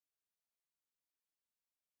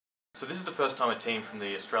So this is the first time a team from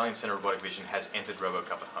the Australian Centre of Robotic Vision has entered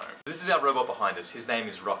RoboCup at home. This is our robot behind us. His name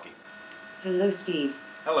is Rocky. Hello, Steve.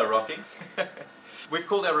 Hello, Rocky. We've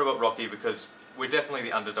called our robot Rocky because we're definitely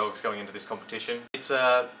the underdogs going into this competition. It's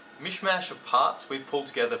a mishmash of parts we've pulled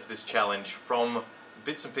together for this challenge from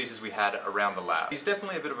bits and pieces we had around the lab. He's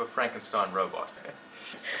definitely a bit of a Frankenstein robot.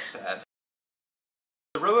 It's so sad.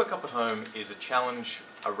 The RoboCup at home is a challenge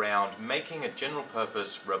around making a general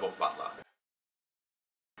purpose robot butler.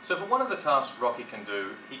 So for one of the tasks Rocky can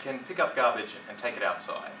do, he can pick up garbage and take it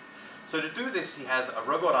outside. So to do this, he has a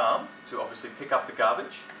robot arm to obviously pick up the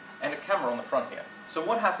garbage and a camera on the front here. So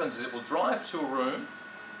what happens is it will drive to a room,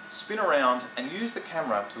 spin around and use the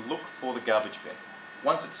camera to look for the garbage bin.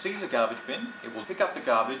 Once it sees a garbage bin, it will pick up the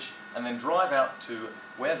garbage and then drive out to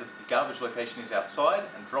where the garbage location is outside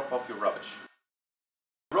and drop off your rubbish.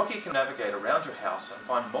 Rocky can navigate around your house and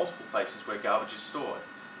find multiple places where garbage is stored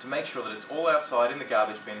to make sure that it's all outside in the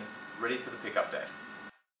garbage bin, ready for the pickup day.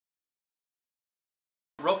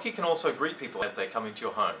 Rocky can also greet people as they come into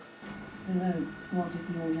your home. Hello, what is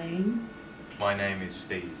your name? My name is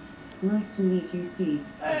Steve. Nice to meet you, Steve.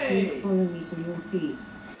 Hey! Please follow me to your seat.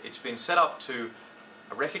 It's been set up to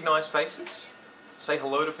recognise faces, say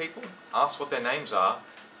hello to people, ask what their names are,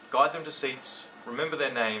 guide them to seats, remember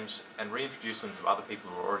their names and reintroduce them to other people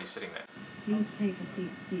who are already sitting there. Please take a seat,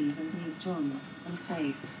 Steve, and meet John and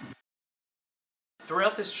Faith.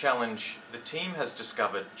 Throughout this challenge, the team has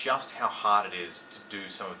discovered just how hard it is to do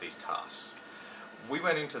some of these tasks. We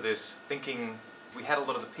went into this thinking we had a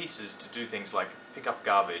lot of the pieces to do things like pick up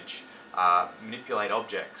garbage, manipulate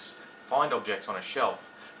objects, find objects on a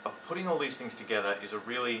shelf, but putting all these things together is a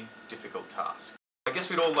really difficult task. I guess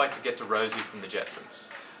we'd all like to get to Rosie from the Jetsons,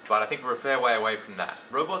 but I think we're a fair way away from that.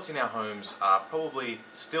 Robots in our homes are probably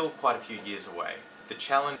still quite a few years away. The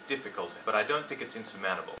challenge is difficult, but I don't think it's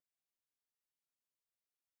insurmountable.